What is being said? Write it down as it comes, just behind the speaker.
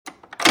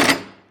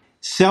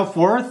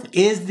Self-worth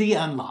is the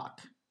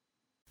unlock.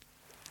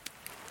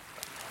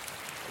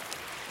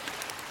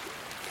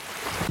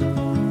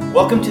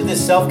 Welcome to the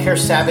Self-Care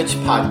Savage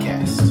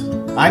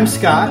podcast. I'm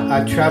Scott.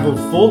 I've traveled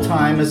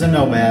full-time as a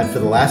nomad for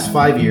the last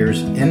 5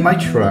 years in my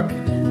truck,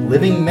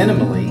 living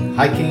minimally,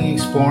 hiking and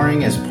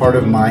exploring as part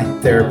of my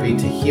therapy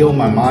to heal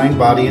my mind,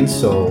 body, and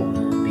soul,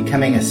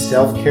 becoming a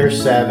self-care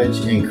savage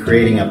and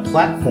creating a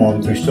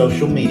platform through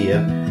social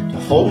media to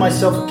hold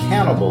myself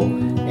accountable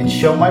and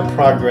show my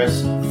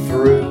progress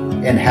through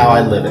and how I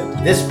live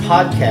it. This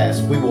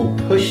podcast, we will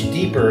push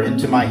deeper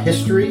into my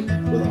history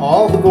with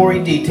all the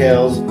gory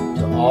details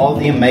to all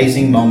the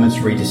amazing moments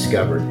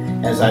rediscovered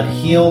as I've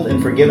healed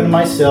and forgiven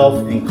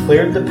myself and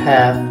cleared the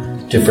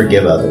path to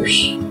forgive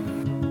others.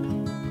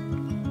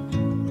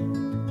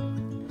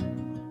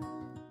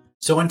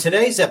 So in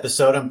today's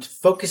episode, I'm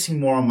focusing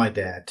more on my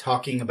dad,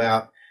 talking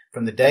about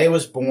from the day I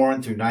was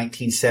born through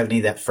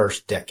 1970, that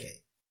first decade.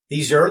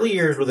 These early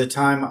years were the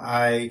time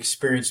I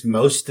experienced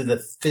most of the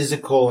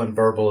physical and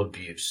verbal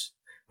abuse,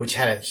 which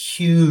had a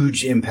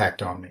huge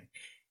impact on me.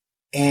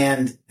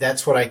 And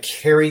that's what I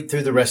carried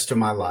through the rest of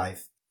my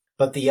life.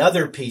 But the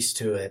other piece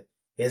to it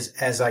is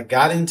as I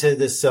got into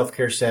this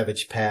self-care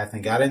savage path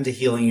and got into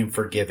healing and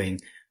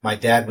forgiving, my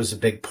dad was a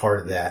big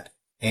part of that.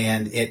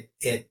 And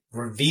it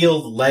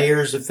revealed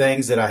layers of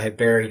things that I had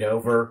buried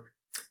over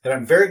that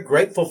I'm very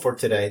grateful for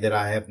today that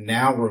I have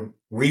now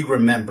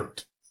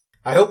remembered.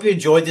 I hope you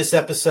enjoyed this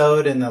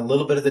episode and a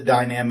little bit of the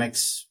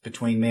dynamics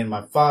between me and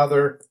my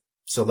father.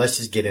 So let's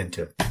just get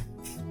into it.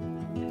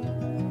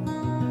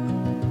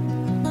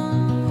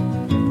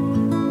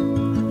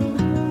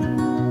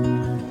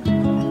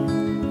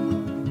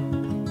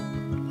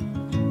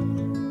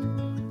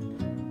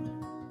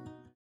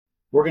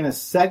 We're going to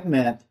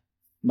segment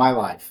my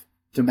life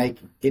to make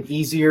it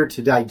easier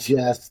to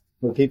digest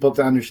for people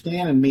to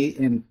understand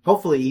and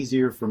hopefully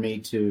easier for me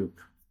to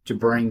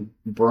bring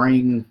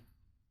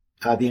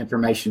the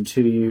information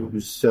to you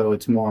so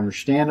it's more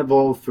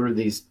understandable through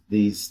these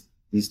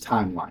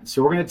timelines.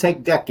 So we're going to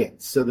take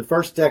decades. So the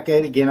first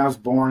decade, again, I was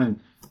born in,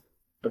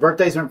 my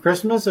birthday's on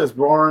Christmas. I was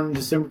born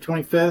December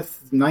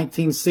 25th,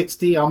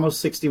 1960,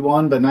 almost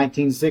 61, but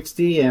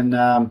 1960. And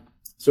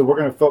so we're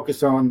going to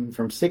focus on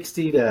from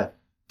 60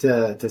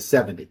 to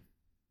 70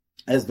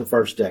 as the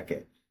first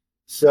decade.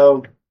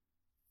 So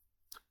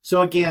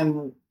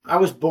again, I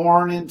was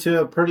born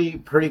into a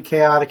pretty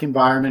chaotic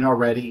environment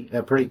already,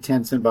 a pretty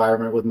tense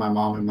environment with my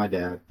mom and my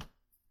dad.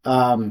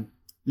 A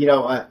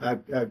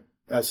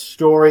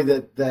story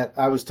that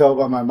I was told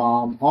by my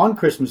mom on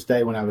Christmas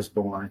Day when I was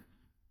born.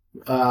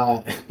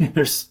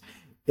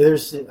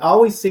 There's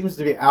always seems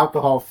to be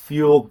alcohol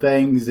fueled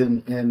things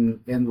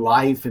in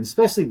life, and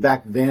especially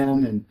back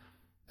then.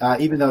 And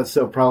even though it's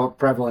so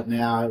prevalent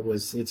now,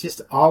 it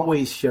just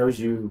always shows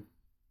you.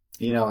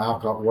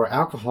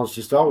 Alcohol is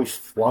just always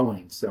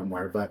flowing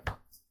somewhere. But the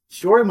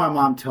story my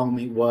mom told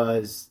me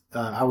was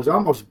I was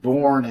almost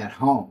born at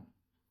home.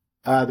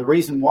 The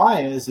reason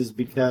why is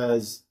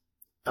because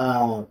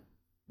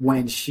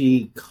when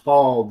she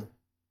called,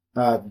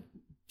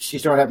 she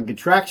started having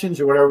contractions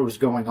or whatever was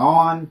going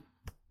on,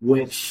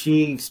 which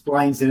she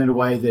explains it in a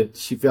way that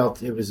she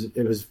felt it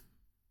was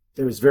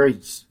very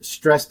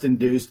stress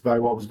induced by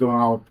what was going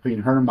on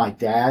between her and my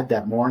dad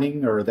that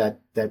morning or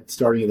that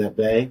starting of that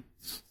day.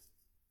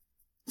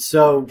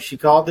 So she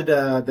called the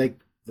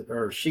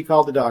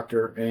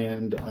doctor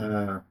and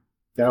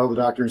got hold of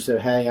the doctor and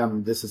said, "Hey,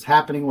 this is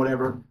happening,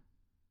 whatever."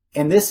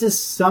 And this is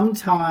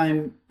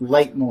sometime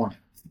late morning.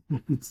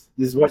 This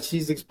is what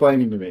she's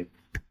explaining to me.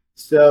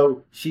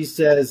 So she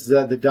says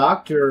the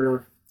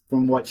doctor,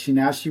 from what she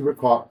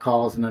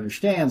recalls and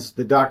understands,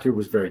 the doctor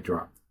was very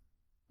drunk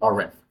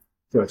already.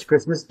 So it's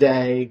Christmas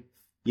Day.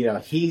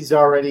 He's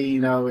already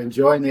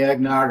enjoying the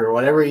eggnog or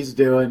whatever he's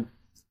doing.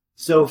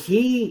 So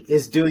he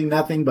is doing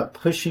nothing but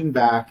pushing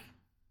back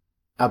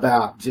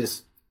about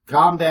just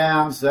calm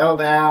down, settle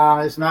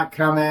down, it's not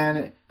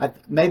coming.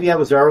 Maybe I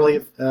was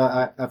early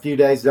a few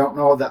days, don't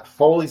know the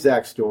whole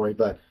exact story,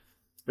 but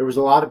there was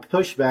a lot of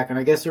pushback, and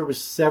I guess there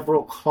was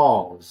several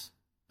calls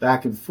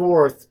back and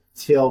forth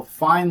till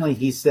finally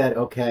he said,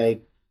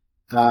 okay,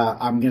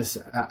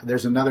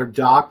 there's another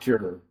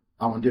doctor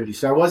on duty.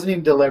 So I wasn't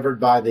even delivered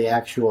by the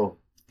actual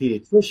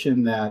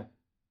pediatrician that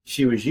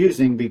she was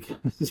using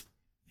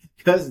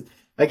because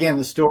again,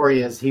 the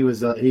story is he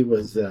was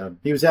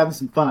having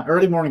some fun,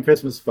 early morning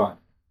Christmas fun.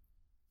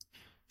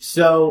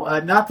 So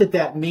not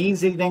that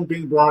means anything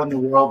being brought in the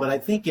world, but I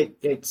think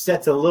it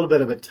sets a little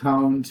bit of a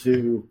tone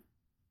to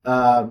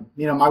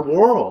my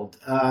world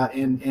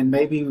and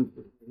maybe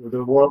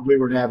the world we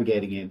were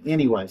navigating in.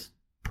 Anyways,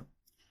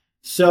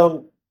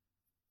 so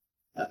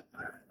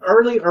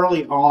early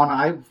on,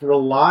 I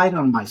relied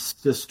on my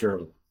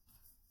sister,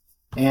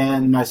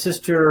 and my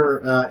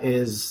sister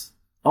is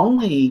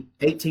only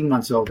 18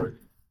 months older.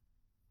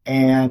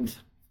 And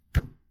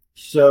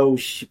so,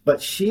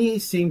 she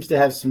seems to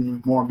have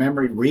some more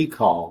memory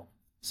recall,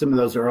 some of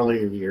those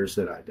earlier years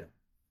that I did.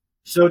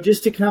 So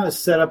just to kind of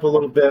set up a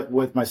little bit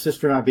with my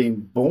sister and I being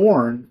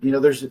born,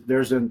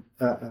 there's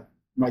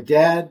my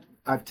dad,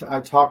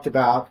 I've talked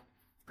about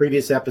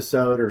previous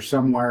episode or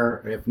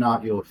somewhere. If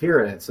not, you'll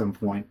hear it at some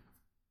point.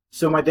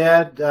 So my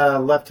dad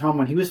left home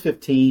when he was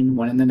 15,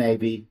 went in the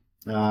Navy.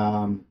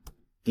 That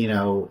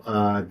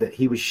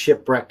he was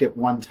shipwrecked at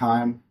one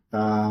time.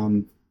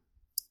 I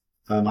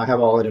have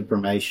all that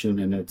information,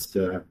 and it's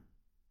the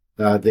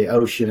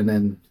ocean, and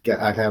then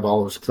I have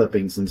all those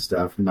clippings and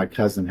stuff, and my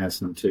cousin has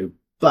some too.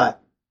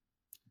 But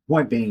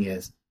point being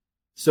is,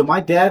 so my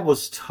dad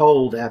was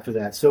told after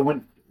that. So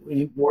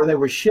where they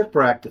were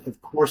shipwrecked, of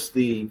course,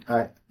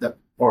 I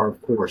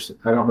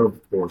don't know,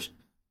 of course,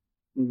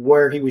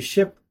 where he was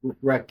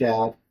shipwrecked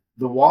at,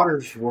 the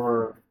waters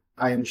were,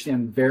 I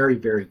understand, very,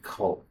 very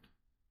cold.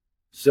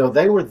 So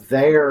they were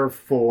there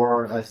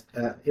for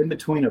in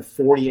between a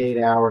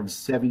 48-hour and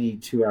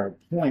 72-hour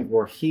point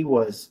where he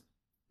was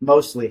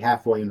mostly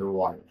halfway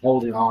underwater,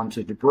 holding on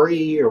to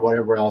debris or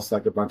whatever else,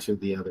 like a bunch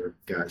of the other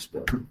guys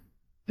were,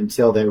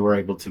 until they were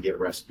able to get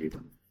rescued.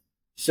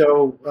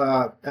 So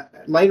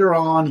later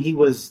on,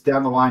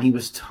 down the line, he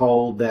was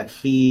told that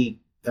he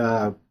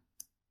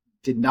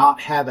did not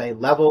have a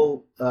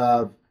level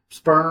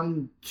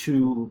sperm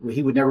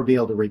he would never be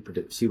able to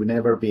reproduce. He would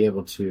never be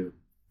able to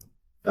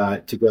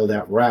go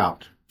that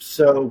route.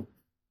 So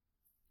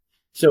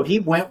he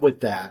went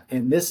with that,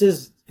 and this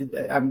is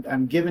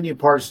I'm giving you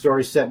part of the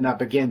story, setting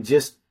up again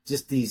just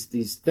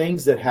these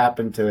things that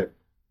happened to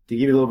give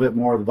you a little bit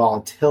more of the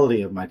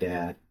volatility of my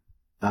dad.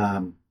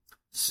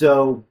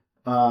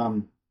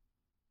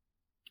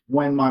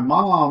 When my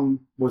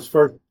mom was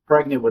first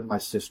pregnant with my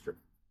sister,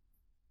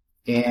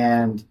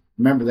 and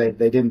remember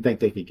they didn't think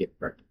they could get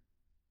pregnant,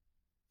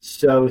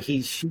 so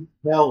she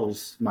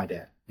tells my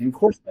dad. And of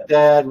course, my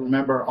dad,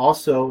 remember,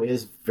 also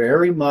is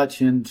very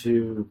much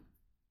into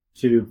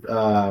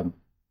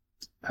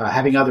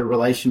having other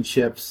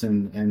relationships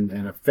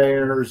and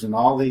affairs and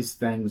all these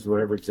things,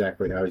 whatever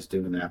exactly how he's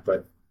doing that.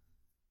 But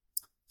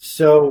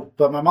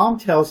my mom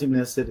tells him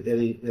this, that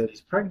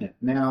he's pregnant.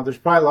 Now, there's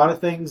probably a lot of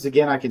things,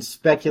 again, I can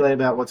speculate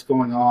about what's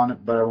going on,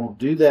 but I won't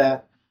do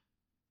that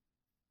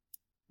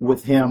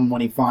with him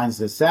when he finds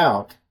this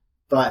out.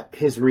 But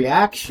his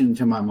reaction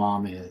to my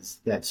mom is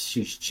that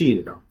she's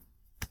cheated on him,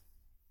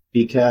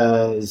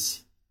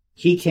 because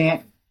he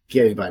can't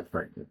get anybody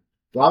pregnant,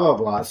 blah, blah,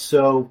 blah.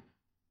 So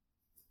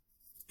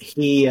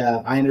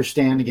I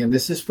understand, again,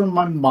 this is from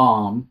my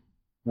mom,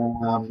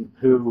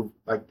 who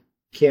I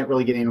can't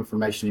really get any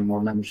information anymore.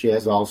 Remember, she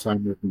has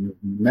Alzheimer's and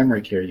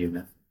memory care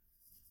unit.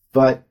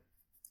 But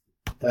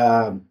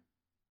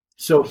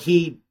so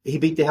he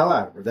beat the hell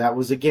out of her. That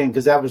was, again,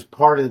 because that was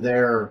part of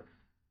their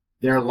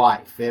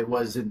life.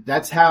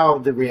 That's how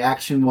the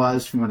reaction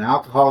was from an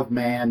alcoholic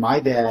man, my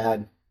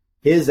dad.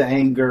 His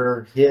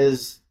anger,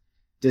 his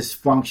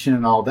dysfunction,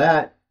 and all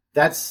that,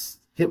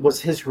 it was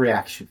his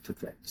reaction to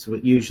things.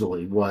 It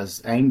usually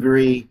was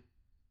angry.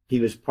 He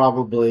was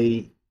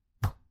probably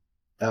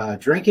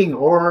drinking,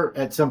 or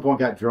at some point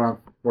got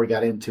drunk or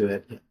got into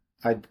it.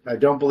 I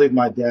don't believe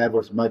my dad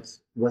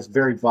was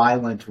very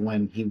violent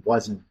when he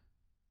wasn't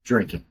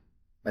drinking.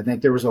 I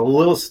think there was a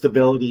little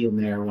stability in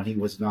there when he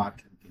was not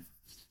drinking.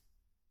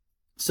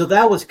 So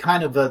that was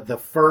kind of the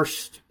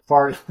first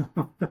part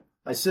of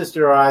my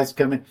sister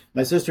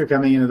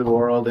coming into the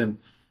world and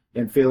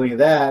feeling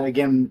that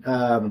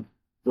again,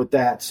 with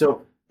that.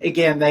 So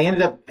again, they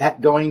ended up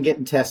going and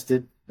getting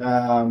tested.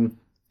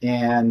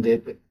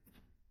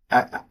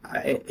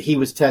 He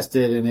was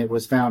tested, and it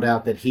was found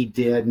out that he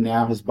did.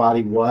 Now his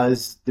body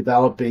was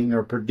developing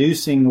or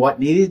producing what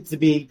needed to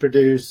be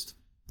produced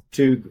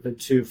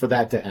for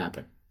that to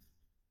happen.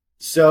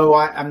 So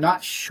I'm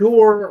not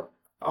sure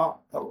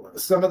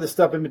some of the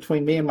stuff in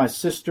between me and my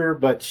sister,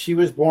 but she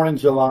was born in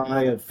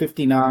July of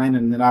 59,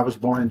 and then I was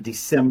born in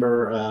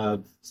December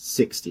of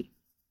 60.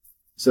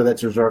 So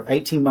that's our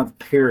 18-month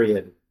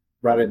period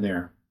right in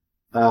there.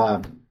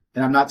 And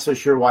I'm not so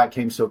sure why it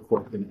came so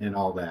quick and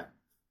all that.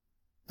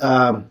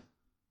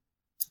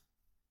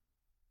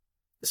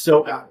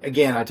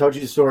 Again, I told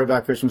you the story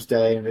about Christmas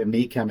Day and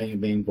me coming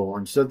and being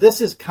born. So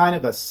this is kind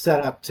of a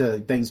setup to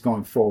things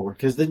going forward,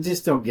 because they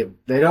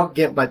don't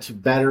get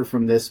much better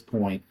from this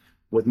point,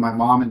 with my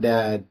mom and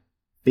dad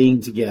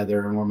being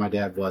together and where my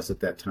dad was at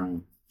that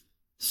time.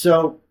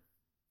 So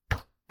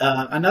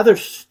another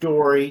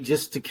story,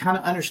 just to kind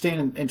of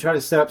understand and try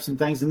to set up some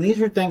things. And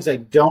these are things I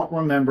don't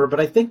remember,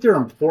 but I think they're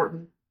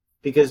important,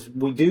 because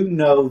we do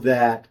know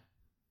that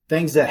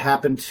things that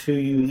happen to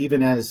you,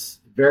 even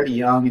as very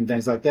young and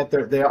things like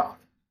that,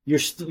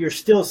 you're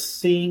still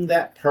seeing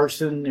that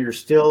person. You're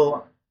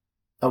still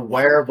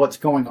aware of what's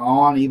going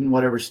on, even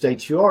whatever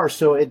state you are.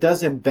 So it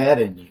does embed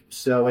in you.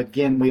 So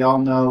again, we all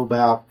know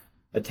about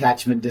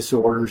attachment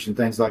disorders and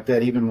things like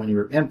that, even when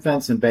you're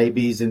infants and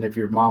babies. And if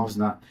your mom's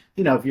not,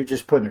 if you're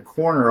just put in a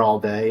corner all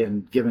day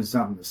and given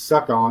something to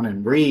suck on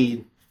and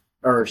read,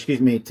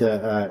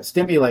 to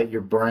stimulate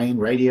your brain,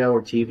 radio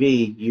or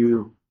TV,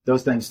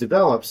 those things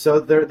develop. So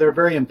they're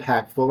very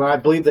impactful. And I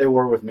believe they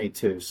were with me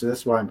too. So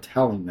that's why I'm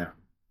telling them.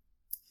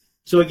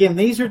 So again,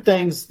 these are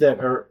things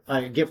that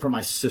I get from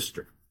my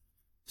sister.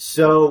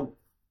 So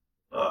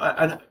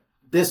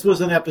this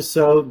was an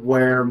episode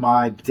where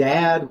my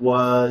dad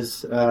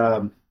was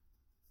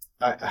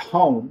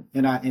home,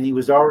 and he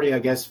was already, I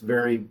guess,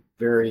 very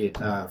very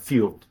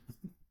fueled.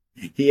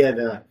 He had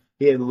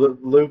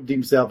lubed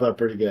himself up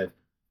pretty good.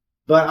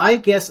 But I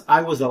guess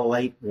I was a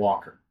late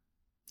walker,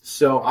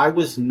 so I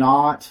was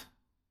not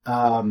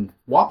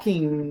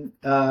walking.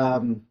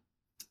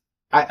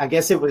 I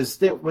guess it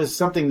was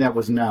something that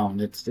was known.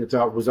 It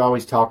was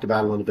always talked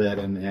about a little bit,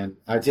 and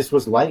I just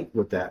was late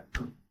with that.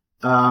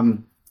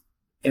 Um,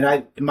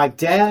 my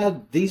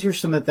dad. These are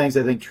some of the things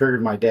I think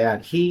triggered my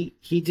dad. He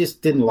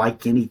just didn't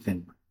like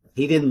anything.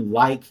 He didn't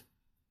like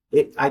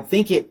it. I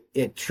think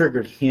it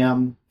triggered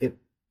him. It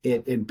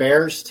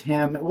embarrassed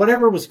him.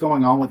 Whatever was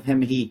going on with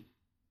him, he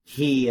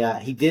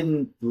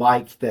didn't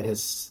like that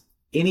his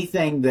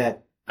anything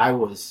that I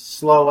was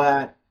slow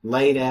at,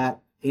 late at,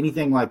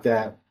 anything like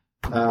that.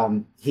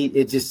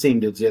 It just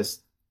seemed to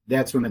just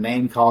that's when the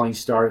name calling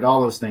started.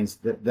 All those things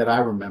that I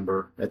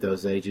remember at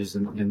those ages,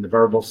 and the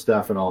verbal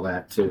stuff and all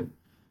that too.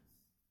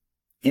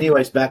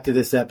 Anyways, back to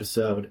this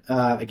episode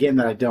again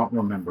that I don't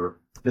remember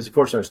because of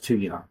course I was too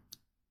young.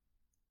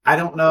 I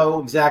don't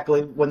know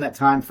exactly when that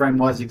time frame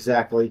was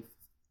exactly,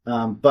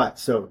 but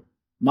so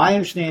my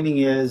understanding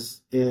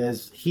is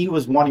he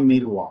was wanting me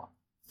to walk.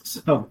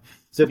 So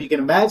if you can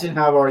imagine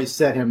how I've already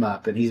set him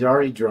up, and he's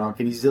already drunk,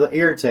 and he's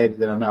irritated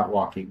that I'm not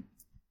walking.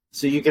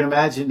 So you can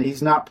imagine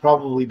he's not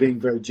probably being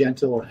very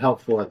gentle or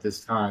helpful at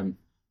this time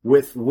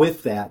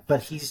with that,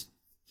 but he's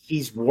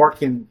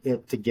working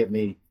it to get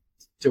me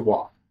to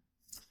walk.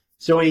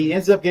 So he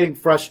ends up getting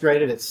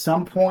frustrated at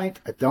some point.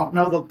 I don't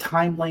know the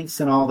time lengths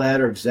and all that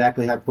or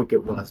exactly how quick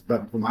it was,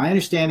 but my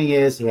understanding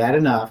is he had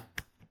enough,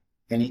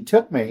 and he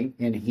took me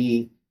and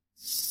he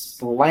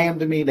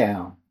slammed me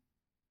down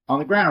on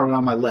the ground or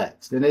on my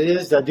legs. And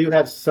I do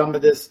have some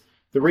of this.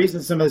 The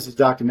reason some of this is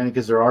documented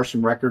because there are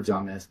some records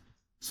on this.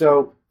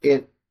 So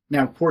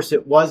now, of course,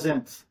 it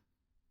wasn't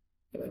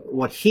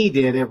what he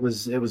did. It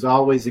was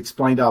always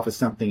explained off as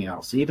something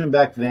else. Even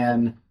back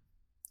then,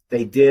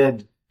 they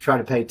did try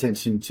to pay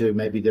attention to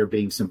maybe there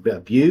being some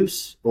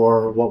abuse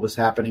or what was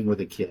happening with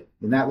a kid.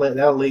 And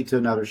that'll lead to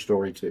another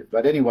story too.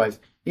 But anyways,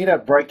 he ended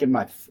up breaking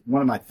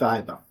one of my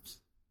thigh bones.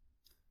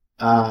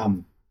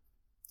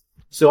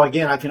 So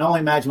again, I can only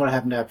imagine what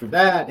happened after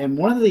that. And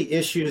one of the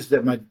issues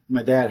that my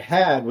dad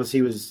had was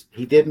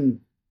he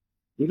didn't,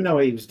 even though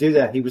he was do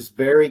that, he was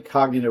very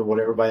cognitive of what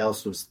everybody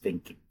else was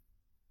thinking.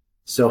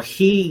 So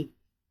he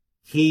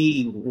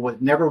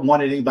never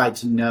wanted anybody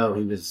to know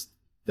he was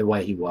the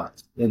way he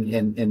was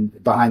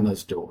and behind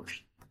those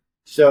doors.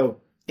 So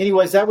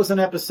anyways, that was an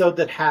episode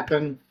that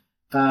happened.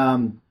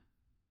 I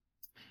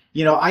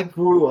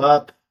grew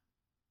up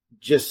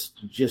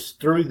just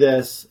through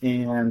this,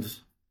 and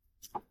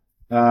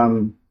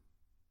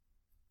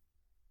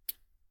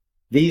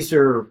these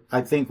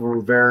I think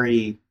were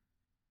very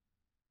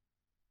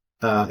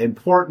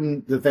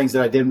important, the things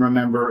that I didn't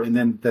remember, and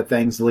then the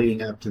things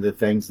leading up to the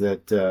things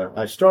that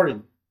I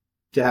started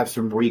to have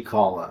some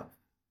recall of.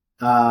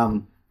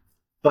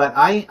 But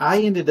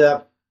I ended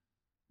up,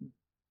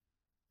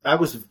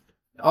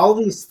 all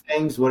these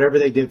things, whatever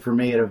they did for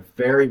me at a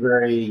very,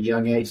 very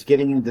young age,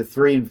 getting into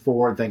 3 and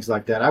 4 and things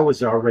like that, I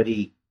was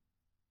already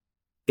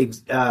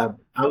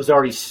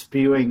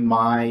spewing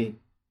my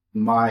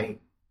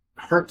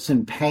hurts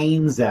and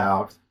pains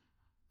out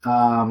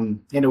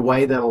in a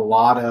way that a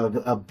lot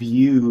of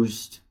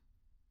abused,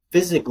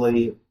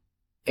 physically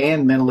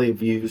and mentally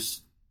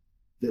abused,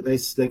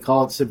 they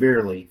call it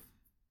severely.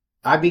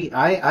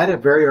 I at a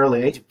very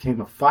early age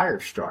became a fire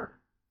starter.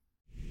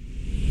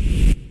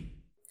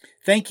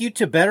 Thank you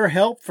to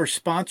BetterHelp for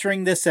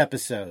sponsoring this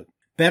episode.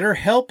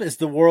 BetterHelp is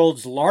the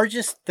world's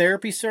largest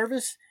therapy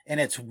service, and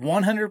it's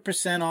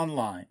 100%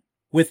 online.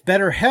 With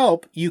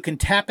BetterHelp, you can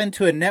tap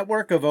into a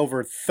network of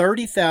over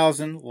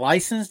 30,000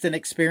 licensed and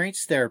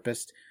experienced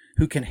therapists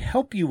who can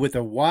help you with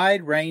a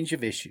wide range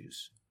of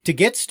issues. To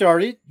get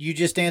started, you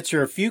just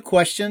answer a few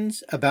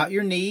questions about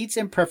your needs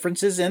and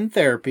preferences in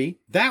therapy.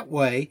 That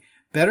way,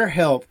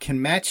 BetterHelp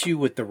can match you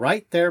with the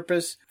right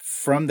therapist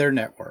from their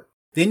network.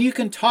 Then you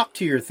can talk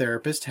to your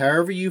therapist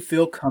however you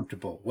feel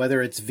comfortable, whether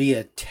it's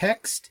via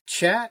text,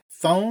 chat,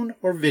 phone,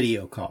 or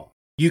video call.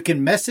 You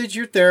can message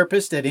your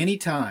therapist at any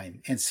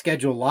time and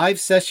schedule live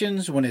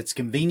sessions when it's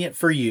convenient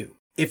for you.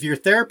 If your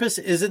therapist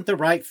isn't the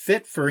right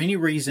fit for any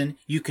reason,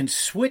 you can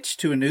switch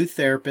to a new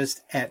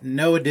therapist at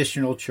no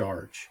additional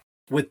charge.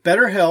 With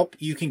BetterHelp,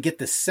 you can get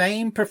the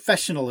same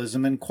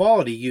professionalism and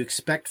quality you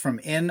expect from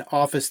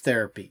in-office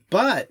therapy,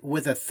 but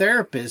with a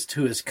therapist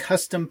who is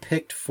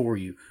custom-picked for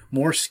you,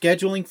 more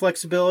scheduling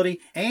flexibility,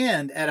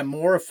 and at a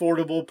more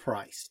affordable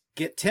price.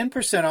 Get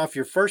 10% off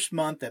your first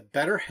month at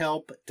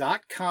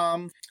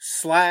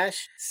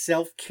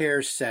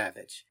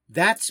BetterHelp.com/selfcaresavage.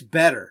 That's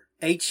better,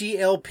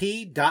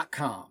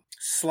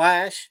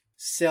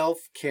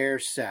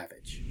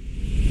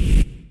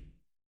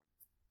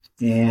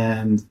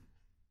 HELP.com/selfcaresavage.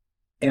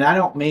 And I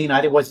don't mean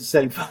I wasn't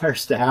setting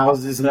fires to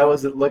houses, and I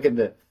wasn't looking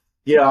to,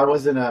 I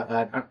wasn't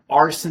an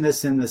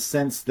arsonist in the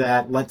sense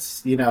that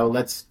let's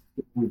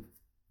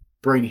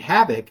bring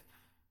havoc.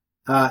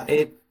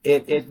 It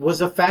just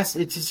was a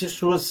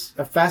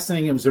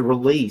fascinating. It was a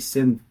release,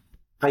 and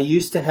I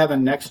used to have a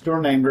next door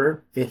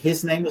neighbor.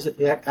 His name was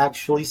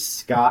actually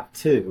Scott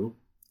too,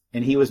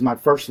 and he was my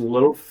first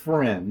little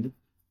friend.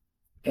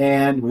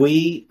 And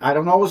I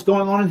don't know what was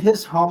going on in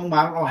his home.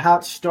 I don't know how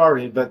it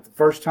started, but the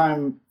first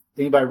time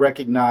anybody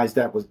recognized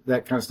that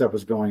kind of stuff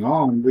was going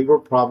on, we were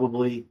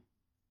probably,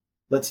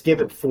 let's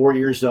give it 4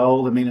 years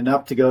old. I mean,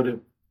 enough to go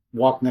to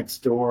walk next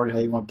door and,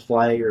 hey, you want to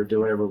play or do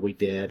whatever we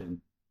did.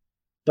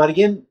 But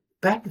again,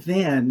 back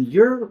then,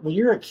 when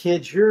you're a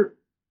kid,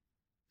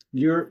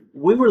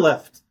 we were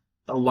left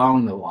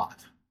alone a lot.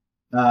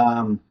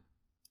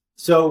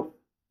 So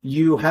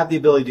you have the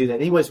ability to do that.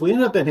 Anyways, we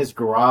ended up in his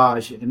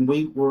garage and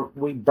we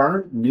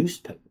burned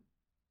newspaper.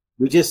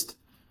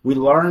 We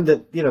learned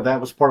that,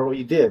 that was part of what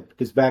you did,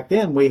 because back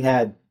then we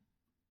had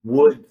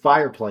wood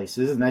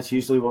fireplaces, and that's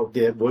usually what we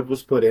did. Wood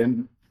was put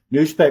in,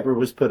 newspaper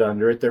was put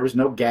under it. There was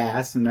no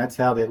gas, and that's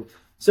how they.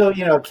 So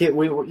kid,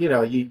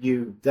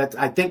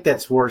 I think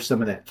that's where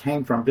some of that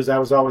came from, because I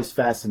was always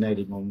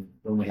fascinated when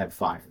we had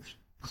fires.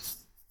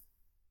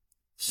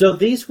 So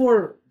these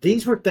were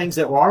things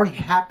that were already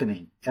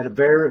happening at a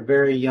very,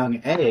 very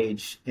young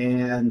age,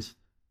 and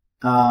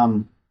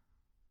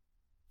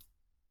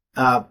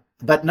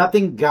but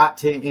nothing got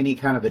to any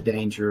kind of a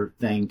danger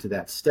thing to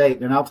that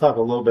state. And I'll talk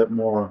a little bit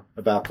more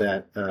about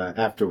that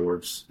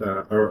afterwards,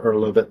 or a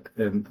little bit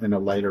in a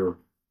later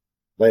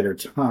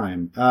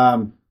time.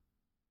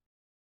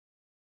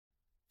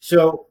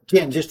 So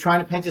again, just trying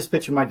to paint this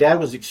picture. My dad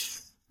was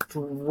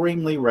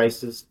extremely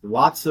racist,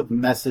 lots of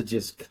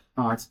messages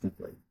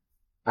constantly.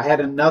 I had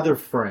another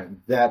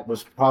friend that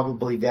was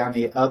probably down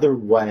the other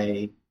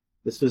way.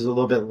 This was a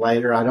little bit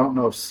later. I don't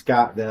know if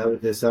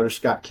this other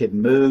Scott kid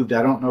moved.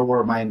 I don't know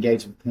where my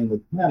engagement came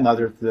with him,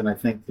 other than I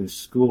think through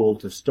school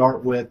to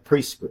start with,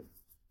 preschool.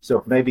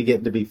 So maybe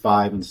getting to be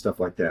 5 and stuff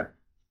like that.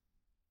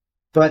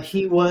 But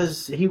he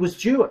was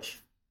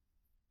Jewish.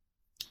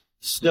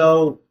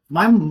 So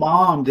my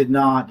mom did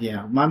not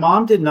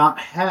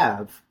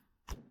have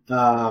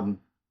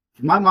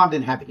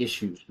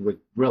issues with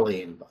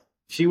really anybody.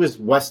 She was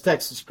West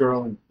Texas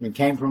girl and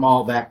came from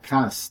all that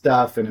kind of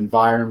stuff and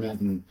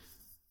environment and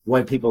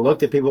way people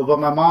looked at people. But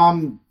my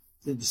mom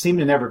seemed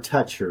to never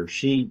touch her.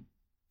 She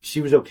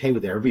was okay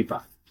with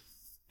everybody.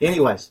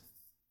 Anyways,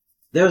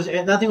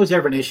 nothing was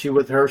ever an issue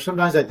with her.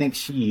 Sometimes I think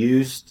she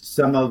used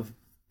some of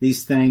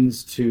these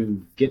things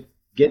to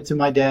get to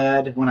my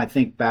dad. When I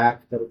think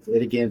back, but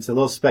again, it's a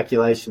little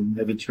speculation.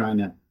 Maybe trying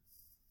to,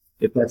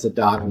 if that's a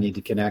dot I need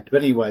to connect.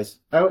 But anyways,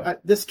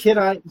 this kid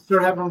I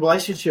started having a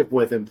relationship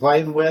with and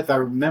playing with. I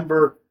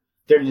remember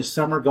during the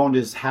summer going to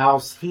his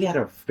house. He had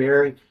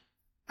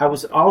I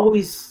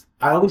always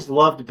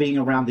loved being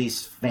around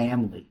these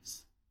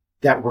families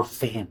that were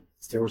families.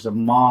 There was a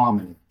mom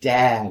and a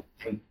dad,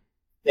 and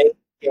they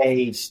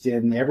engaged,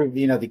 and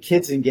the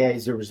kids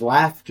engaged. There was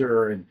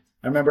laughter, and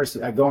I remember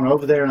going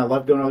over there, and I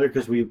loved going over there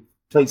because we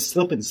played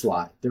slip and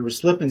slide. There were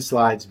slip and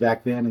slides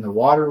back then, and the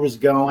water was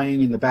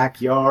going in the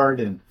backyard,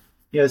 and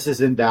this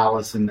is in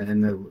Dallas in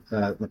the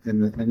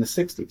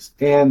 60s.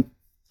 And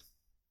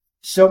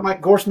so,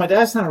 of course, my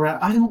dad's not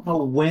around. I don't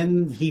know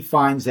when he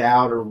finds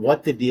out or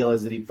what the deal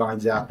is that he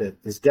finds out that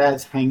his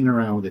dad's hanging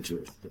around with a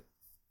Jewish kid.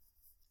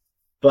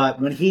 But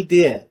when he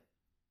did,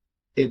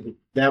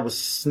 that was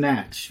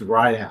snatched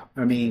right out.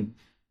 I mean,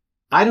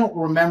 I don't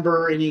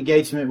remember any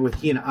engagement with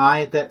he and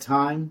I at that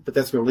time, but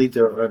that's going to lead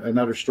to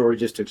another story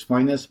just to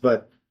explain this.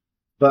 But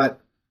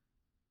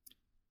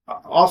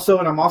also,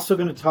 and I'm also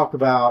going to talk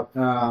about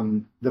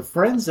the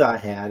friends I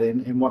had,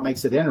 and what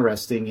makes it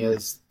interesting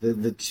is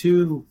the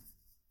two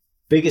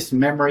biggest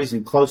memories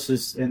and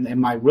closest,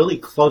 and my really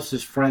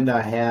closest friend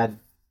I had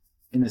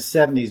in the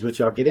 70s, which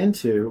I'll get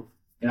into,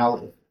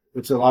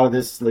 which a lot of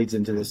this leads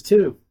into this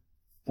too,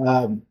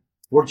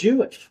 were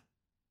Jewish.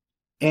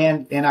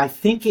 And I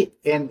think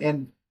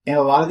and a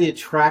lot of the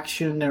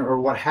attraction or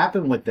what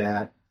happened with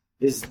that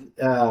is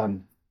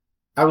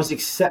I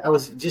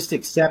was just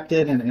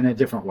accepted in a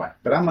different way.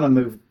 But I'm going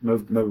to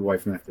move away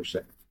from that for a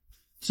second.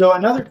 So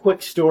another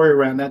quick story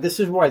around that. This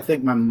is where I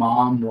think my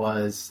mom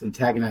was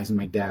antagonizing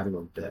my dad a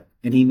little bit,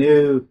 and he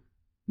knew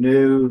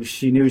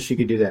she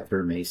could do that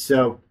for me.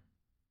 So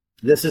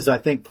this is, I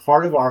think,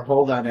 part of our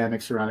whole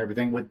dynamics around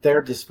everything with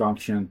their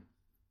dysfunction.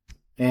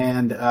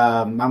 And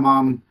my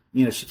mom,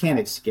 she can't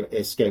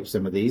escape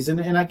some of these,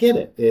 and I get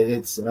it.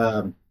 It's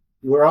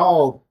we're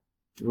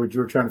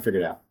trying to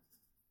figure it out.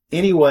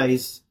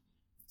 Anyways,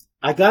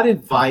 I got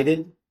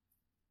invited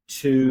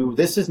to.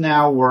 This is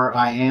now where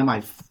I am.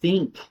 I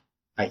think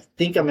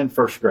I'm in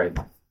first grade.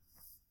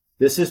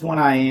 This is when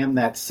I am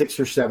that 6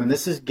 or 7.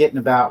 This is getting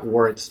about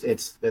where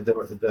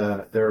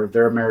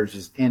their marriage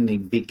is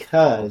ending,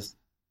 because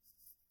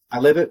we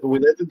live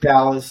in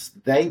Dallas.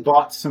 They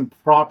bought some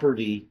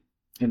property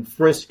in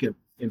Frisco.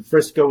 And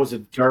Frisco was a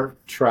dirt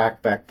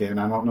track back then.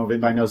 I don't know if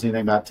anybody knows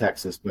anything about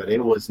Texas, but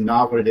it was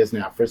not what it is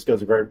now. Frisco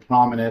is a very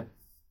prominent,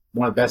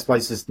 one of the best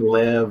places to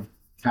live,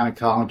 kind of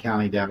Collin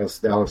County,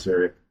 Dallas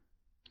area.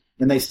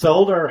 And they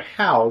sold our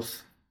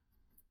house,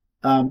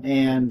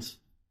 and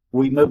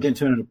we moved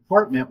into an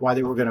apartment while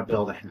they were going to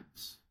build a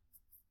house.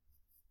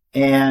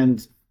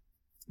 And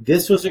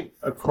this was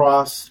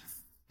across,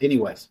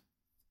 anyways.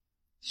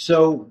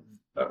 So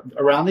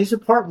around these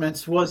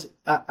apartments was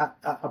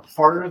a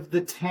part of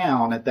the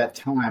town at that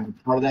time,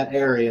 part of that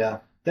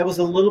area that was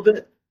a little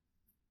bit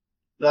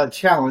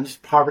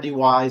challenged poverty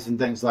wise and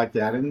things like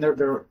that. And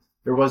there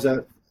was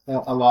a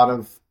lot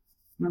of,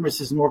 remember,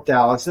 this is North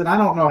Dallas, and I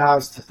don't know how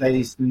else to say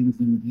these things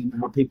and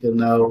how people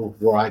know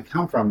where I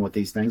come from with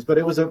these things, but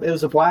it was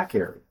a black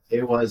area.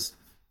 It was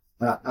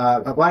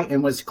a black,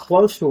 and was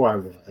close to where I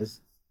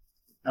was.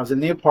 I was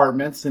in the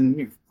apartments, and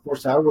of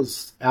course I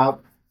was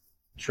out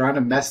trying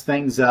to mess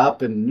things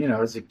up, and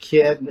as a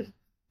kid,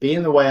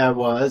 being the way I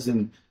was,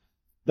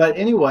 but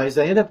anyways,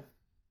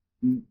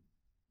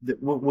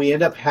 we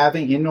end up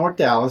having in North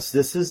Dallas.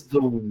 This is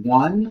the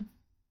one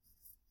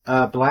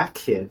black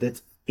kid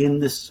that's in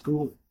the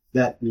school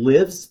that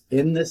lives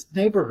in this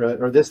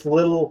neighborhood, or this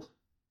little.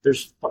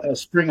 There's a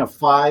string of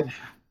 5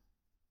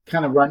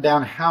 kind of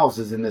rundown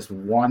houses in this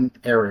one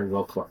area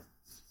real close.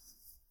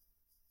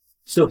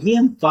 So he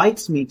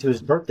invites me to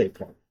his birthday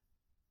party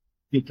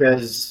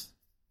because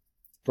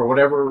for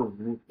whatever,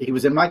 he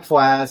was in my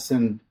class,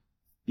 and,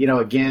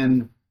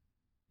 again,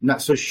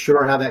 not so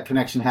sure how that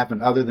connection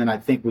happened other than I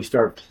think we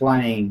started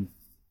playing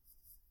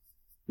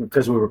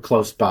because we were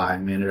close by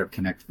and we ended up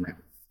connecting there.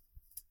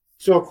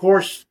 So, of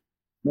course,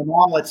 my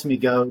mom lets me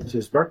go to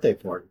his birthday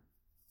party.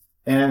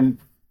 And,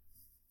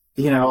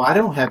 I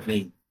don't have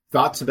any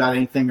thoughts about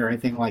anything or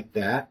anything like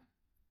that.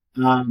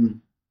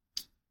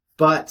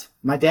 But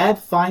my dad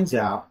finds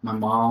out my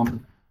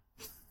mom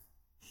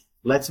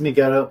lets me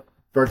go to a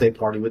birthday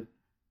party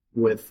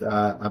with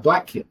a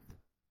black kid.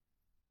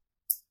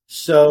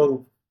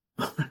 So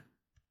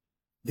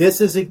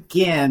this is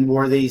again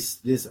where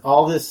this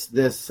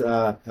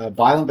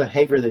violent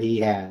behavior that he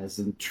has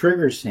and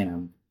triggers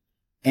him,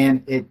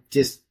 and it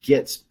just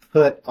gets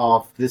put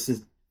off. This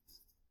is,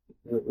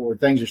 or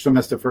things are so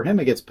messed up for him,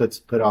 it gets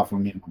put off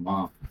on me and my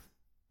mom.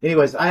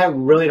 Anyways, I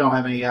really don't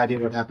have any idea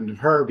what happened to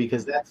her,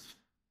 because that's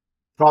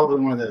probably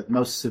one of the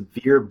most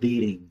severe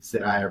beatings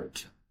that I ever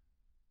took.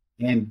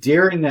 And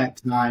during that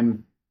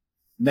time,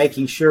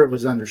 making sure it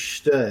was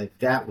understood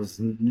that was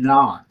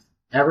not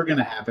ever going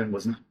to happen,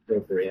 was not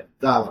appropriate.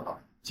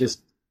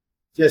 Just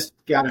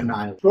got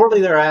annihilated.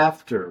 Shortly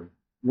thereafter,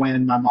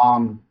 when my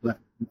mom left,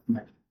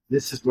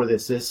 this is where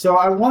this is. So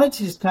I wanted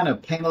to just kind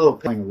of paint a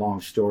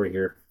long story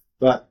here,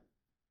 but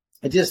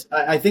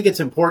I think it's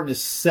important to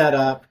set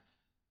up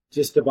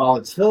just the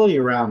volatility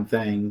around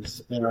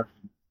things that are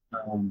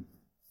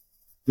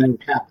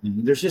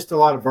happening. There's just a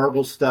lot of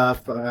verbal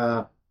stuff.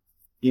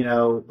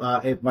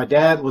 If my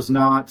dad was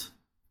not,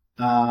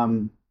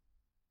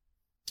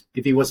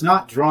 if he was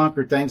not drunk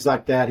or things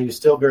like that, he was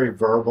still very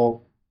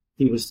verbal.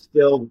 There was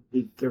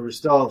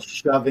still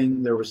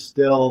shoving. There was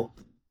still,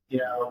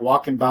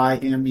 walking by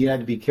him, you had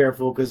to be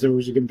careful because there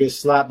was going to be a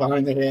slap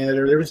behind the head,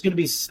 or there was going to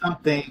be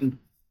something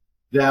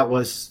that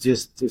was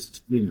just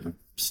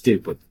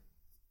stupid.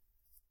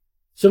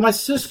 So my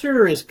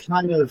sister is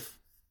kind of,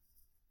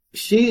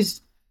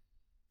 she's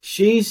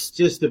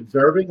just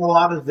observing a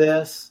lot of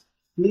this.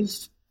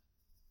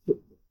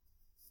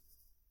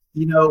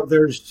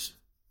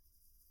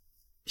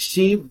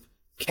 She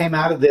came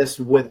out of this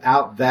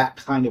without that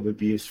kind of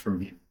abuse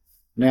from him.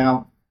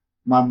 Now,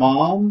 my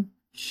mom,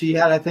 she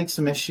had, I think,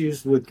 some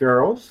issues with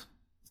girls.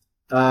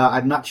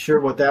 I'm not sure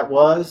what that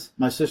was.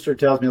 My sister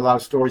tells me a lot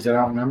of stories that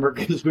I don't remember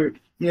because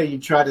you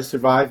try to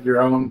survive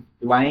your own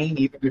lane,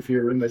 even if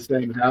you're in the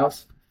same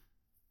house.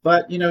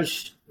 But,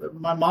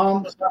 my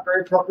mom was not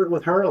very appropriate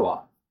with her a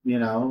lot. A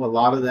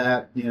lot of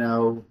that,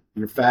 you're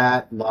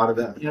fat, a lot of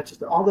that,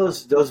 just all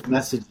those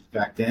messages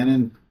back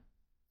then.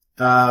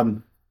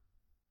 And,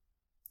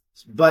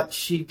 but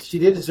she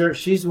did deserve,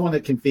 she's the one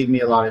that can feed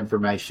me a lot of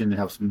information and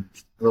helps me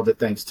a little bit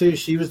things too.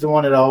 She was the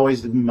one that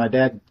always, when my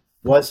dad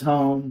was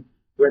home,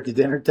 we're at the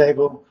dinner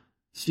table,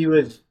 she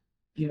would,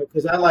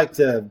 because I like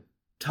to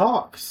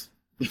talks.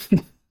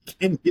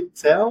 Can you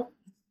tell?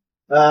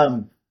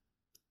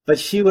 But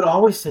she would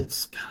always say,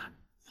 Scott.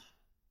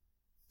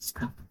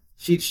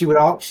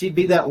 She'd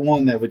be that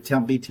one that would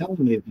be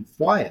telling me to be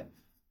quiet,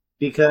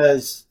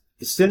 because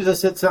as soon as I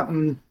said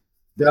something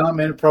dumb,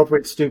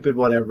 inappropriate, stupid,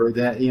 whatever,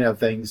 that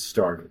things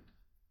started.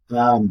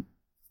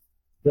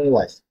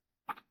 Anyways,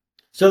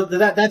 so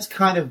that's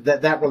kind of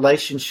that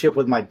relationship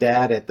with my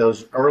dad at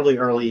those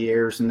early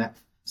years, and that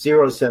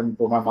 0 to 7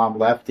 before my mom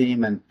left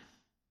him,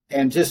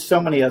 and just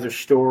so many other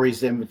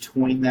stories in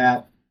between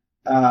that.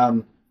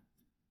 But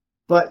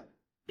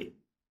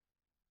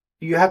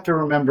you have to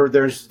remember,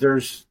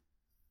 there's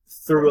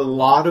through a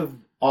lot of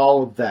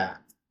all of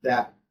that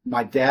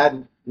my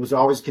dad was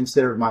always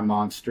considered my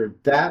monster.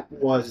 That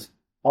was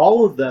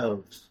all of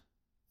those,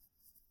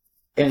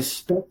 and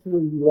especially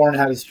learn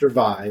how to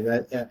survive.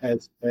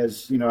 As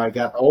I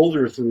got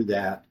older through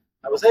that,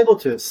 I was able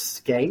to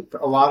escape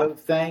a lot of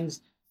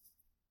things.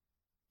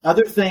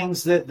 Other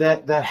things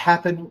that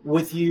happen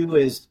with you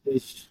is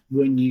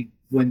when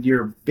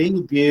you're being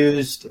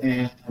abused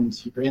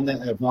and you're in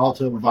a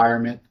volatile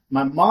environment.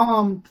 My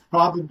mom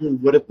probably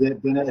would have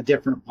been a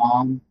different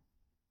mom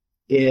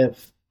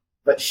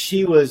but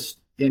she was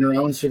in her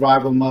own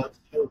survival mode.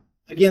 So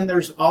again,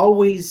 there's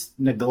always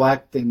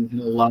neglect and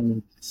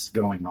aloneness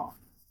going on.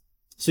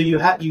 So you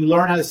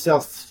learn how to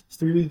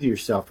self-soothe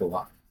yourself a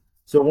lot.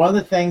 So one of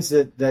the things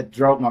that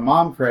drove my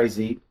mom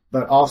crazy,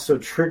 but also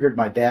triggered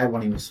my dad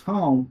when he was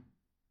home,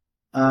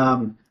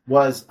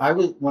 was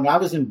when I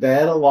was in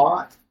bed a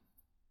lot,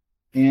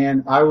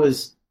 and I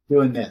was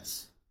doing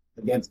this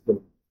against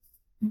the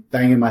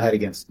banging my head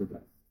against the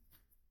bed,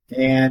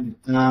 and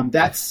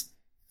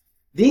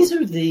these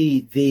are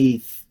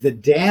the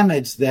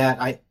damage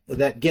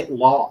that get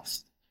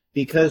lost,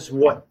 because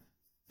what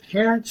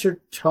parents are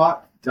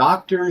taught,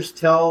 doctors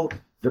tell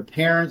the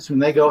parents when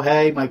they go,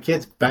 hey, my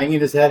kid's banging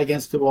his head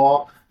against the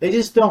wall, they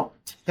just don't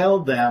tell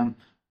them,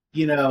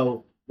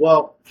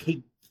 well,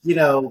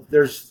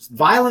 there's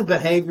violent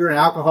behavior and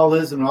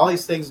alcoholism and all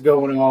these things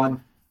going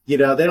on. They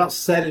don't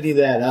set any of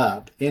that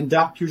up. And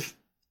doctors,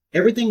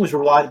 everything was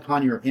relied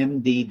upon your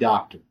MD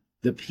doctor,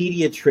 the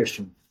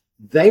pediatrician.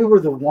 They were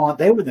the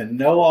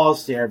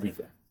know-alls to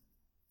everything,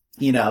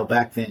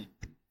 back then.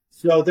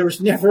 So there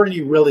was never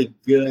any really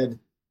good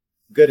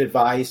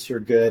advice or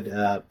good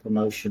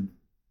promotion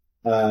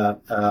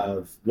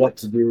of what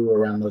to do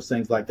around those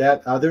things like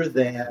that, other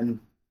than,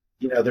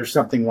 there's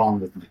something wrong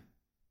with me.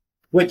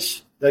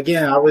 Which,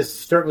 again, I was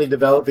certainly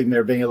developing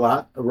there being a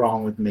lot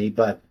wrong with me,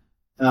 but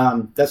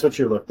that's what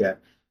you're looked at.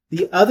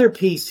 The other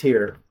piece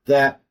here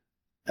that,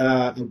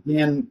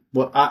 again,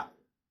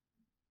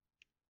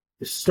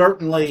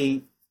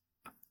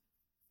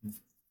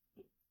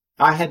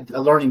 I had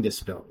a learning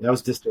disability. That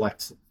was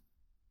dyslexia.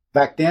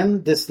 Back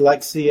then,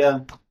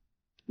 dyslexia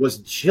was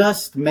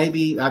just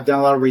maybe, I've done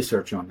a lot of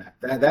research on that.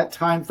 That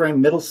time frame,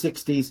 middle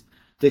 60s,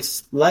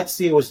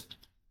 dyslexia was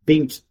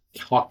being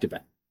talked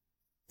about.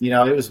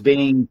 It was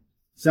being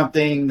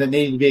something that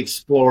needed to be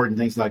explored and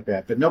things like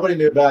that. But nobody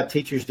knew about it.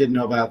 Teachers didn't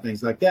know about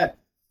things like that.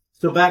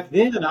 So back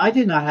then, I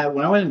did not have,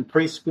 when I went in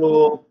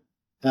preschool,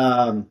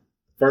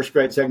 first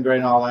grade, second grade,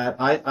 and all that,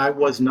 I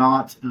was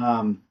not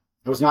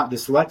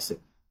dyslexic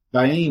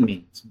by any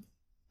means,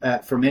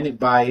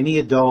 by any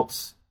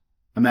adult's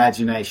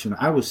imagination.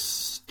 I was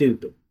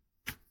stupid.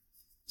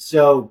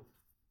 So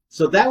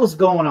that was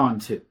going on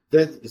too.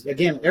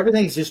 Again,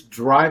 everything's just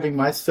driving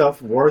my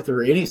self-worth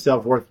or any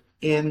self-worth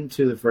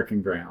into the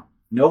frickin' ground.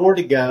 Nowhere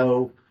to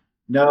go,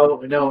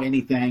 no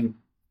anything.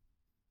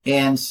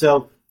 And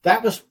so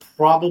that was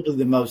probably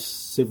the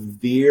most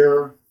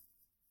severe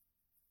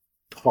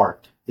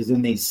part, is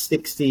in these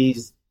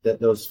 60s,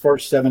 those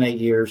first 7-8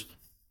 years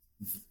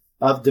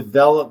of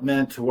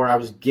development, where I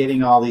was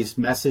getting all these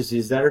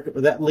messages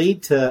that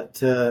lead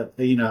to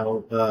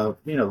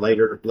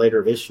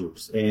later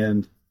issues,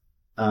 and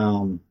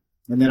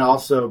then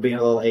also being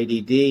a little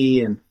ADD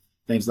and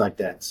things like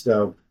that.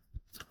 So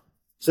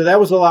that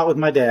was a lot with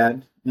my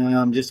dad.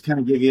 Just kind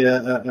of give you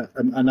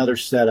another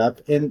setup,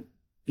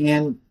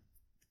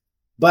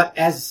 but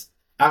as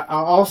I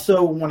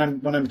also, when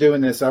I'm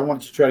doing this, I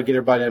want to try to get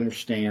everybody to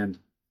understand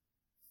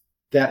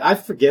that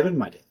I've forgiven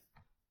my dad,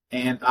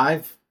 and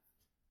I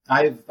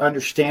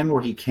understand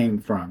where he came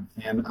from,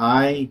 and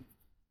I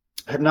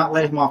have not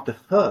let him off the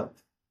hook.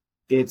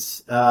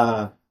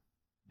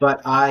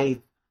 But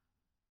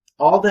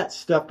all that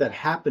stuff that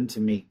happened to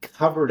me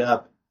covered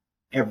up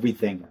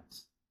everything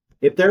else.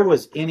 If there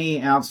was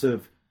any ounce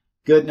of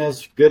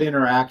goodness, good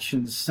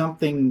interactions,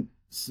 something,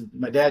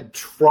 my dad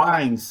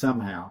trying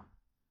somehow,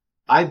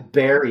 I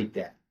buried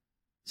that.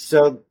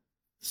 So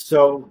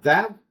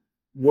that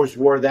was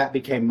where that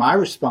became my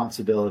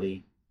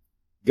responsibility,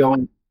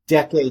 going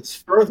decades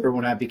further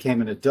when I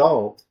became an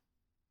adult,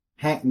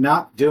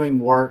 not doing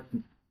work,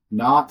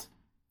 not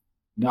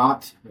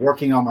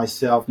working on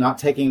myself, not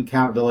taking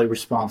accountability,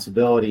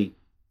 responsibility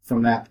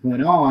from that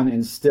point on,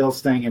 and still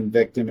staying in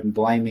victim and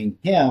blaming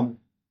him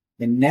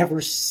and never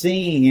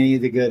seeing any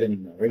of the good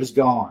anymore. It was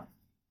gone.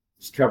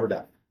 It was covered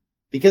up.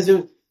 Because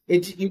you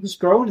just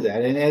grow into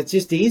that, and it's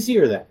just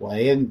easier that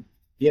way. And,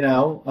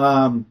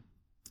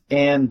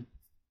 and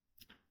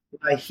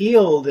I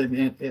healed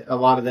and a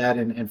lot of that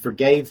and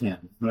forgave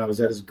him when I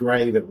was at his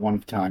grave at one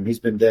time. He's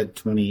been dead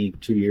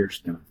 22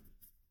 years now.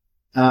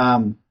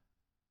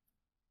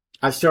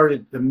 I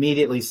started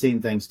immediately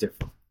seeing things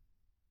different.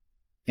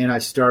 And I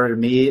started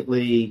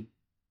immediately,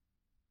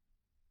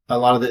 a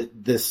lot of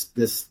this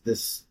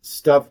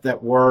stuff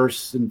that were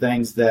some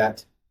things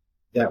that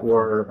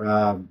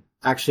were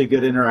actually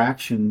good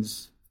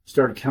interactions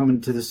started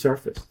coming to the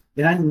surface.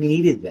 And I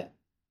needed that.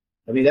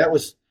 I mean, that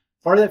was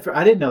part of that.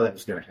 I didn't know that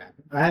was going to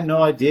happen. I had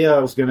no idea I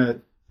was going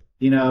to,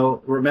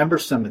 remember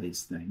some of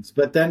these things.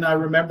 But then I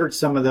remembered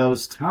some of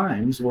those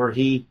times where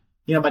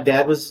my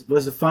dad was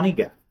a funny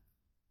guy.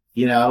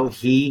 He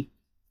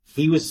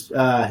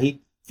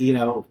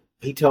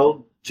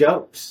told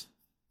jokes.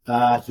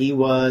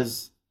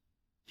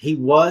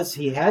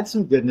 He had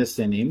some goodness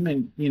in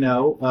him,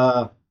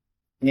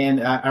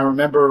 and I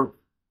remember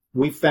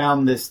we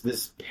found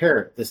this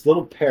parrot, this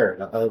little parrot.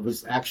 It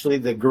was actually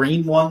the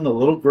green one, the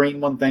little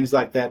green one, things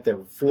like that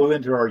flew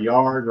into our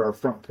yard or our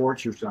front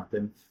porch or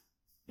something.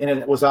 And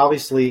it was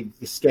obviously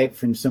escaped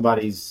from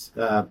somebody's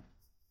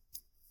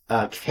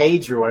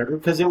cage or whatever,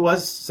 because it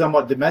was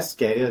somewhat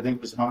domesticated. I think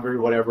it was hungry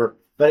or whatever,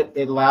 but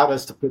it allowed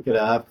us to pick it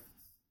up.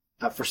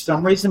 For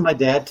some reason, my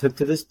dad took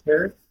to this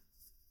parrot.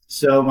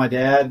 So my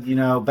dad,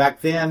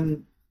 back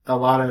then,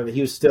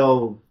 he was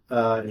still,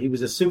 he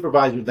was a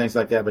supervisor and things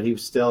like that, but he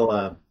was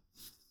still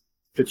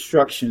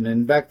construction.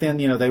 And back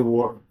then,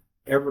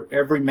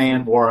 every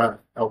man wore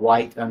a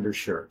white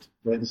undershirt.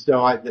 And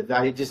so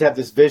I just have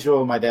this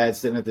visual of my dad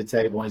sitting at the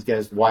table, and he's got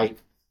his white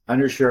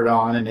undershirt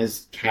on and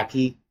his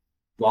khaki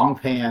long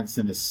pants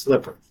and his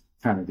slippers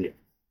kind of deal.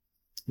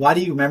 Why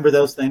do you remember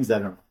those things? I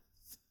don't know.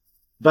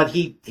 But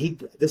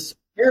this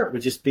parrot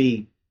would just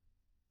be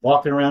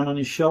walking around on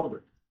his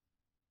shoulder.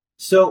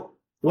 So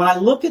when I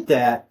look at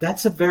that,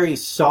 that's a very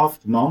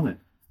soft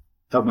moment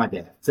of my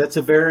dad. That's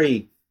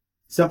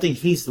something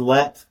he's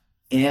let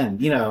in,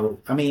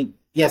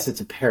 yes,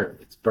 it's a parrot,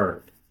 it's a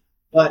bird.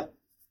 But,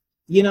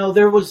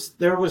 there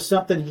was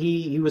something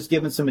he was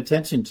giving some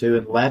attention to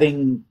and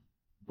letting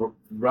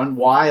run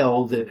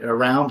wild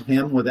around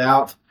him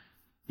without,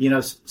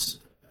 getting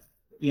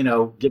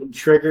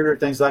triggered or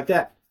things like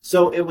that.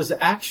 So it was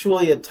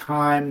actually a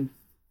time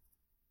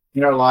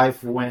in our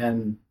life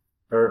when,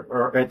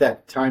 or at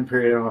that time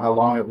period, I don't know how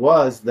long it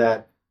was,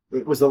 that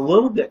it was a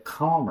little bit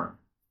calmer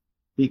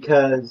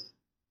because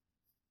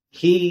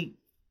he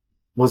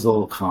was a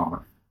little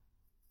calmer.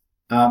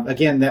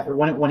 Again, that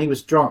when he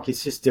was drunk,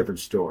 it's just a different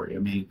story. I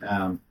mean,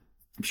 I'm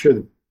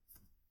sure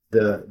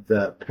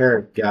the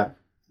parrot got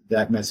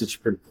that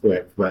message pretty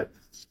quick, but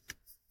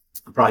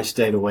I probably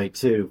stayed away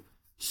too.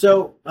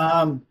 So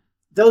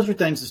those were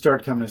things that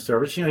started coming to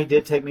service. He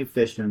did take me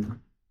fishing.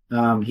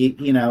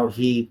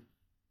 He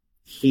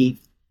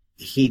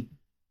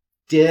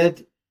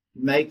did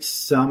make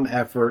some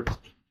effort.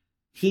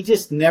 He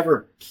just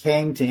never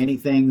came to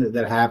anything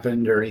that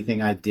happened or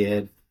anything I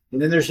did.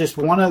 And then there's just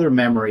one other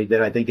memory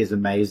that I think is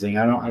amazing.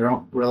 I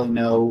don't really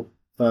know.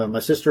 My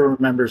sister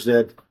remembers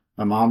it.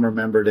 My mom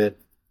remembered it.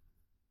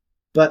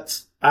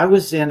 But I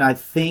was in, I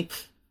think,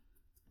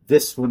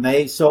 when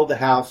they sold the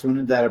house, went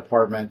into that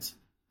apartment,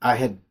 I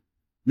had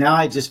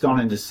just gone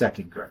into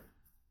second grade.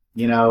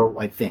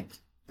 I think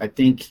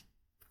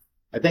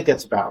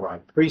that's about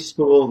right.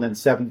 Preschool, then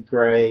seventh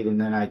grade, and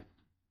then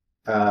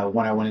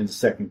when I went into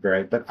second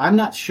grade. But I'm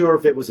not sure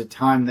if it was a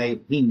time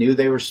he knew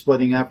they were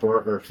splitting up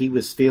or he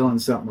was feeling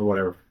something or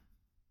whatever.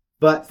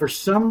 But for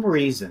some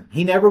reason,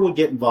 he never would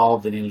get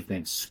involved in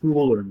anything,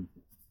 school or anything.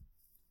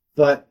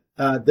 But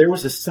there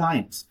was a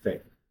science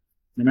fair.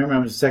 I remember I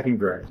was in second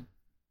grade.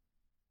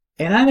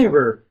 And I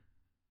never,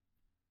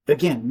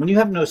 again, when you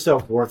have no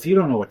self-worth, you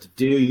don't know what to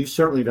do. You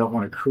certainly don't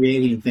want to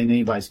create anything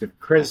anybody's going to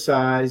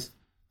criticize.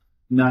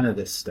 None of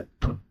this stuff.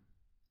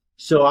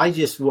 So I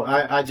just,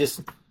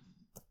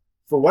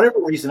 for whatever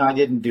reason, I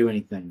didn't do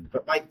anything.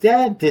 But my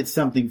dad did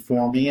something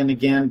for me. And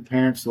again,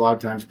 parents a lot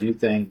of times do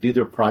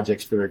their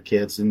projects for their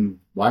kids. And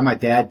why my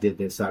dad did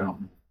this, I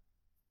don't know.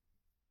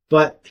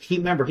 But he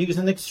was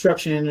in the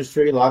construction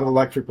industry, a lot of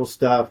electrical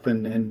stuff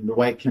and the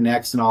way it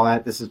connects and all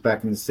that. This is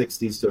back in the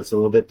 60s, so it's a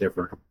little bit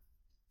different.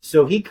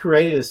 So he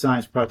created a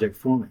science project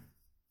for me,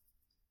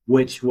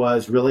 which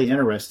was really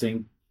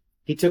interesting.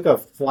 He took a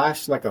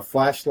flashlight,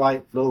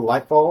 little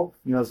light bulb,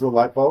 those little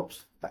light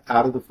bulbs,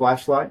 out of the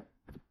flashlight.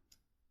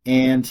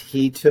 And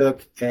he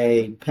took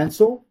a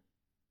pencil,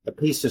 a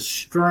piece of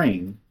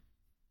string,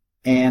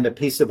 and a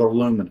piece of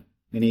aluminum.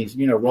 And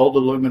he, rolled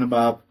aluminum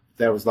up.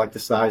 That was like the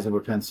size of a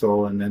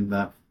pencil. And then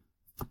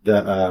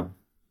the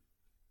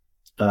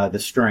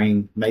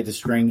string, made the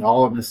string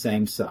all of the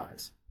same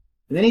size.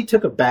 And then he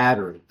took a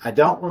battery. I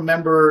don't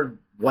remember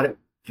what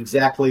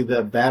exactly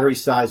the battery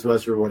size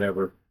was or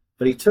whatever.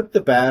 But he took the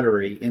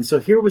battery, and so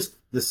here was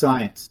the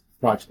science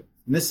project.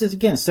 And this is,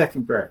 again,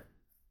 second grade.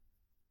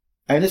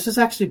 And this has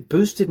actually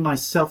boosted my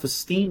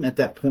self-esteem at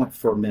that point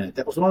for a minute.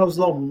 That was one of those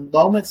little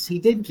moments he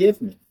did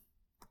give me.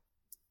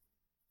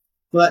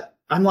 But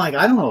I'm like,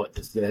 I don't know what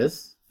this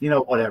is,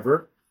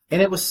 whatever. And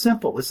it was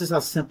simple. This is how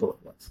simple it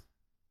was.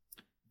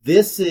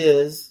 This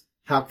is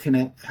how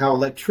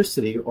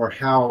electricity or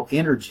how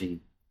energy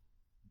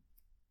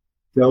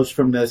goes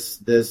from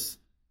this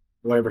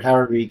whatever,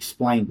 however he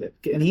explained it.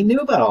 And he knew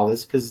about all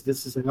this because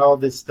this is how all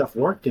this stuff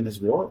worked in his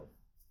world.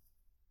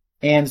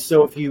 And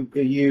so if you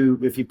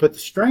put the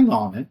string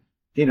on it,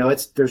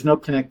 there's no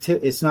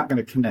connectivity. It's not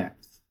going to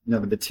connect. The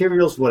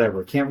materials,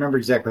 whatever. Can't remember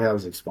exactly how it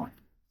was explained.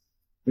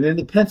 And then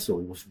the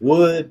pencil was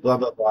wood, blah,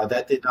 blah, blah.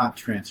 That did not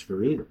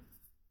transfer either.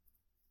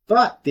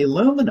 But the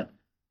aluminum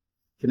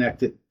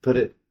connected, put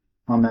it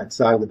on that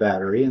side of the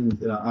battery.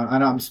 And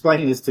I'm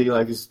explaining this to you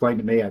like you explained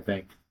to me, I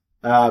think.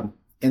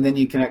 And then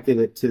you connected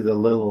it to the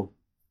bulb.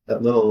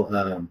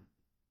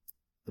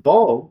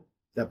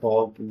 That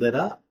bulb lit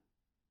up.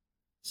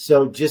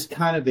 So just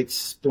kind of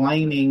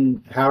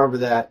explaining however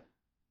that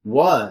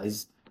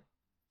was.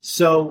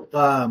 So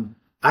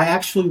I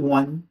actually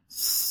won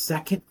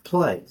second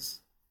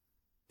place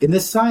in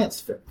this science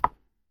fair.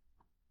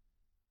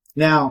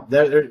 Now,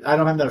 I don't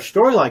have another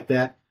story like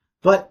that,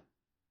 but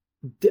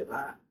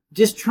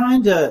just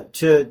trying to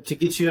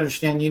get you to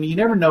understand, you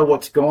never know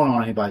what's going on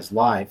in anybody's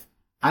life.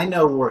 I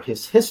know where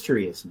his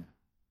history is now.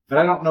 But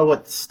I don't know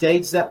what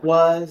stage that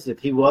was, if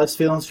he was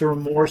feeling some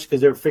remorse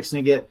because they were fixing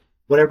to get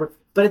whatever.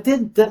 But it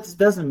didn't. That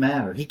doesn't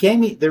matter. He gave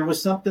me. There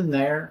was something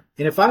there,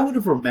 and if I would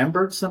have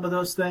remembered some of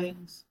those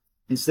things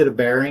instead of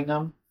burying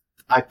them,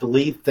 I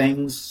believe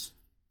things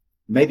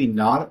maybe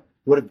not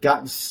would have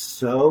gotten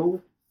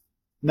so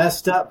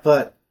messed up.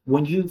 But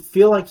when you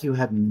feel like you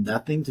have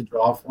nothing to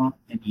draw from,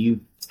 and you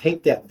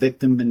take that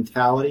victim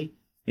mentality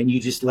and you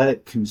just let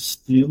it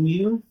consume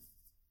you,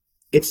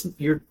 it's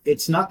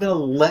not going to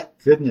let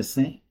goodness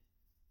in.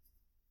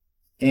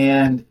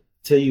 And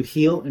till you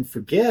heal and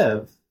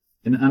forgive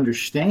and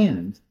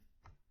understand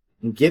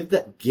and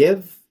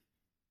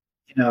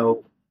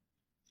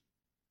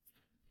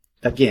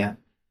again,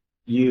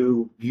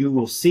 you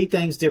will see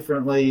things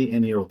differently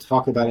and you'll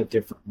talk about it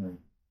differently.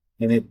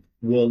 And it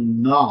will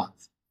not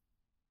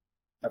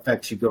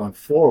affect you going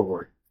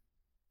forward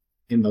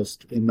in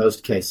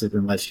most cases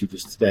unless you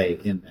just stay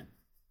in there.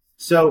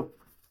 So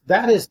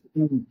that is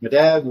my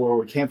dad, where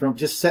we came from,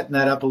 just setting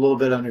that up a little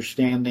bit,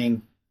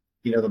 understanding,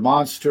 the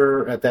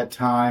monster at that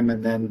time,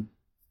 and then,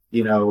 a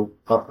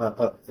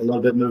little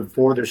bit moving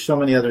forward. There's so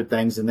many other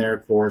things in there,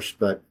 of course,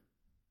 but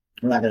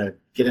we're not going to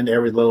get into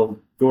every little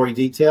gory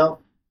detail.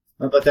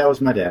 But that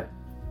was my dad.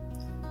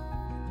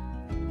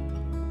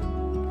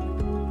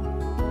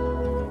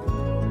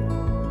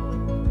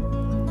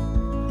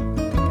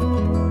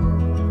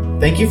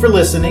 Thank you for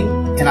listening,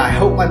 and I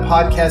hope my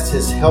podcast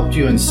has helped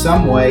you in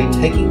some way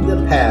taking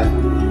the path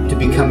to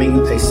becoming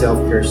a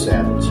self-care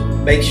savage.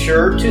 Make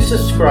sure to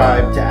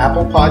subscribe to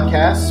Apple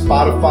Podcasts,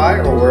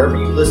 Spotify, or wherever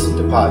you listen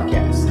to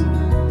podcasts.